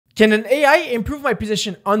Can an AI improve my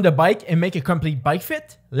position on the bike and make a complete bike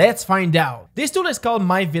fit? Let's find out. This tool is called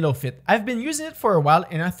My Velo Fit. I've been using it for a while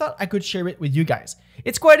and I thought I could share it with you guys.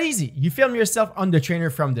 It's quite easy. You film yourself on the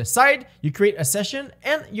trainer from the side, you create a session,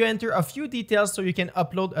 and you enter a few details so you can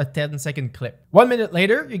upload a 10-second clip. 1 minute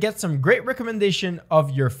later, you get some great recommendation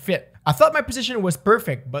of your fit. I thought my position was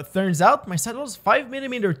perfect, but turns out my saddle is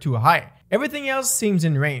 5mm too high. Everything else seems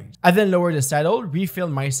in range. I then lowered the saddle,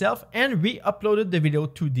 refilmed myself, and re-uploaded the video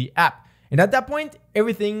to the app. And at that point,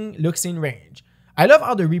 everything looks in range. I love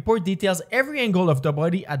how the report details every angle of the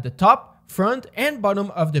body at the top, front, and bottom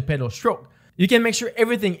of the pedal stroke. You can make sure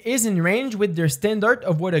everything is in range with their standard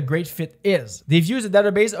of what a great fit is. They've used a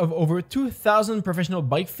database of over 2,000 professional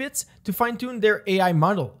bike fits to fine-tune their AI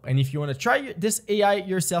model. And if you want to try this AI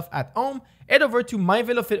yourself at home, head over to My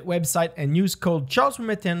Velo Fit website and use code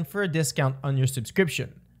CHARLES10 for a discount on your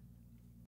subscription.